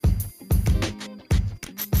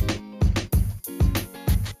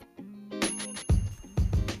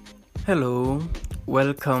Hello,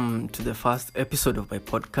 welcome to the first episode of my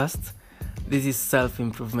podcast. This is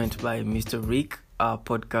Self-Improvement by Mr. Rick, a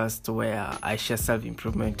podcast where I share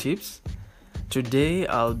self-improvement tips. Today,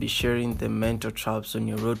 I'll be sharing the mental traps on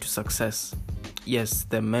your road to success. Yes,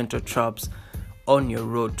 the mental traps on your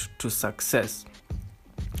road to success.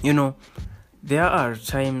 There are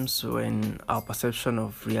times when our perception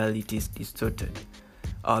of reality is distorted.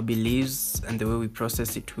 Our beliefs and the way we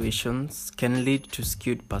process situations can lead to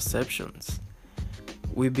skewed perceptions.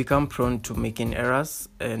 We become prone to making errors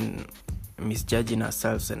and misjudging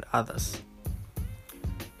ourselves and others.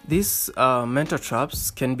 These mental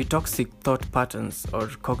traps can be toxic thought patterns or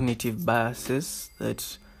cognitive biases that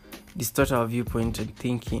distort our viewpoint and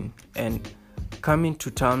thinking, and coming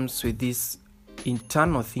to terms with these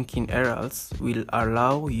internal thinking errors will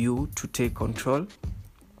allow you to take control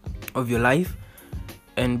of your life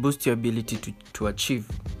and boost your ability to achieve.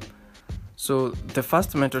 So the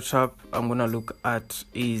first mental trap I'm going to look at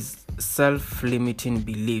is self-limiting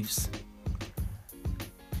beliefs.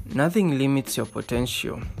 Nothing limits your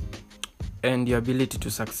potential and your ability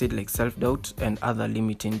to succeed like self-doubt and other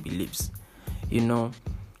limiting beliefs.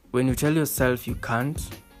 When you tell yourself you can't,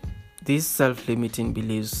 these self-limiting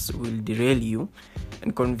beliefs will derail you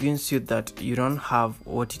and convince you that you don't have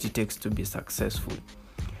what it takes to be successful.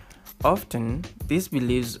 Often, these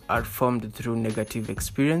beliefs are formed through negative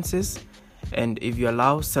experiences, and if you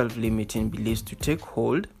allow self-limiting beliefs to take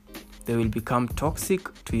hold, they will become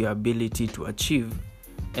toxic to your ability to achieve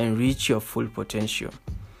and reach your full potential.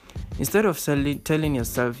 Instead of telling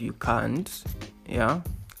yourself you can't,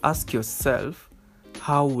 ask yourself,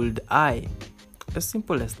 how would I? As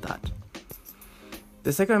simple as that.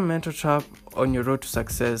 The second mental trap on your road to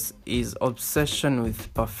success is obsession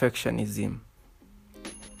with perfectionism.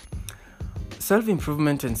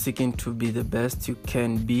 Self-improvement and seeking to be the best you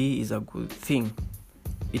can be is a good thing.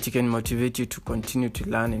 It can motivate you to continue to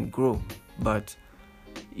learn and grow, but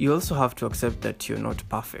you also have to accept that you're not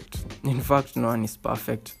perfect. In fact, no one is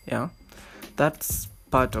perfect, That's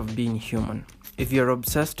part of being human. If you're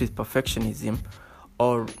obsessed with perfectionism,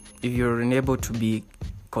 or if you're unable to be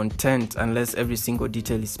content unless every single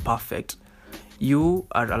detail is perfect, you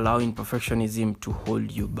are allowing perfectionism to hold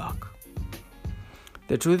you back.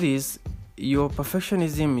 The truth is, your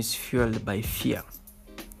perfectionism is fueled by fear.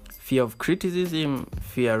 Fear of criticism,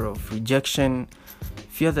 fear of rejection,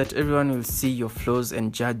 fear that everyone will see your flaws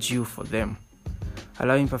and judge you for them.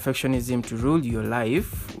 Allowing perfectionism to rule your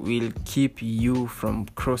life will keep you from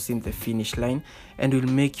crossing the finish line and will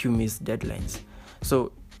make you miss deadlines.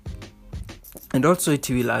 And also it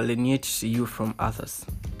will alienate you from others.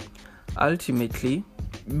 Ultimately,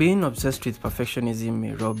 being obsessed with perfectionism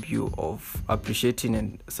may rob you of appreciating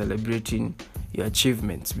and celebrating your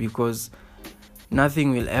achievements because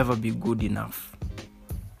nothing will ever be good enough.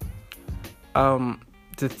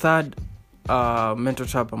 The third mental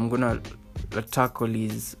trap I'm gonna tackle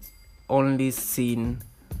is only seeing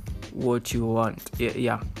what you want.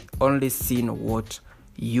 Only seeing what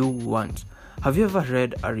you want. Have you ever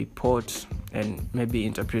read a report and maybe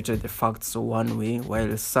interpreted the facts one way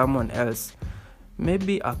while someone else,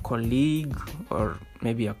 maybe a colleague or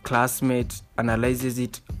maybe a classmate, analyzes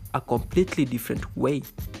it a completely different way?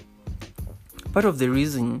 Part of the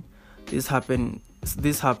reason this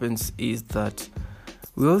happens is that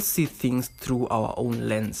we all see things through our own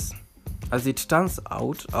lens. As it turns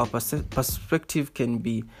out, our perspective can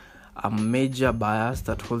be a major bias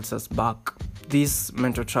that holds us back. This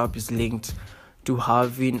mental trap is linked to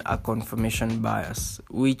having a confirmation bias,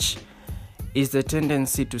 which is the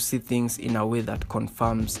tendency to see things in a way that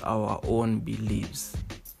confirms our own beliefs.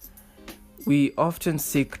 We often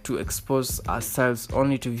seek to expose ourselves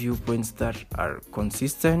only to viewpoints that are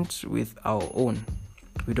consistent with our own.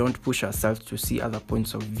 We don't push ourselves to see other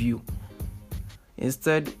points of view.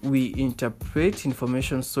 Instead, we interpret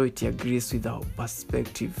information so it agrees with our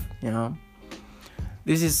perspective.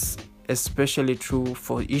 This is especially true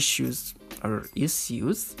for issues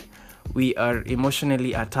we are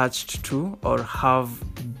emotionally attached to or have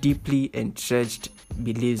deeply entrenched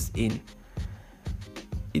beliefs in.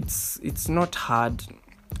 It's not hard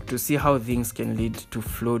to see how things can lead to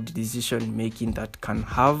flawed decision making that can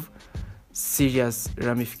have serious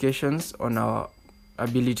ramifications on our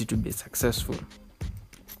ability to be successful.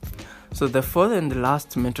 So the fourth and the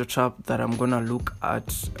last mental trap that I'm gonna look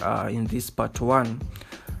at in this part 1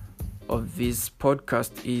 of this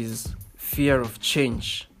podcast is fear of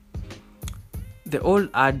change. The old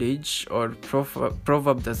adage or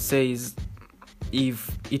proverb that says,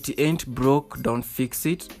 if it ain't broke, don't fix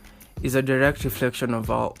it, is a direct reflection of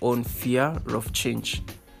our own fear of change.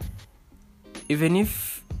 Even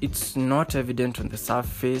if it's not evident on the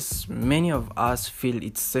surface, many of us feel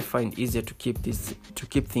it's safer and easier to keep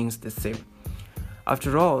things the same.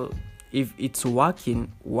 After all, if it's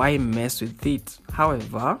working, why mess with it?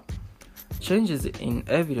 However, change is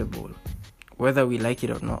inevitable, whether we like it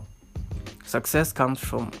or not. Success comes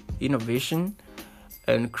from innovation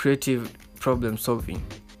and creative problem solving,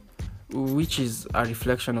 which is a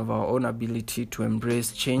reflection of our own ability to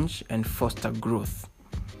embrace change and foster growth.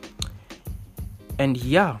 And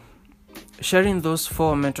yeah, sharing those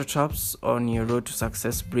 4 mental traps on your road to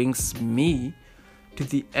success brings me to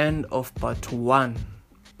the end of part 1.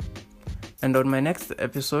 And on my next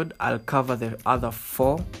episode, I'll cover the other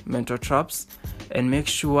 4 mental traps and make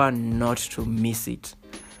sure not to miss it.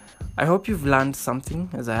 I hope you've learned something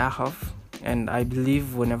as I have, and I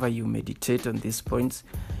believe whenever you meditate on these points,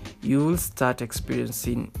 you will start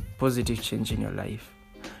experiencing positive change in your life.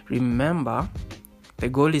 Remember, the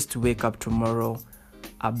goal is to wake up tomorrow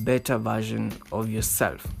a better version of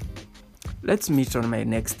yourself. Let's meet on my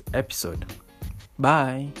next episode.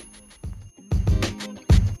 Bye.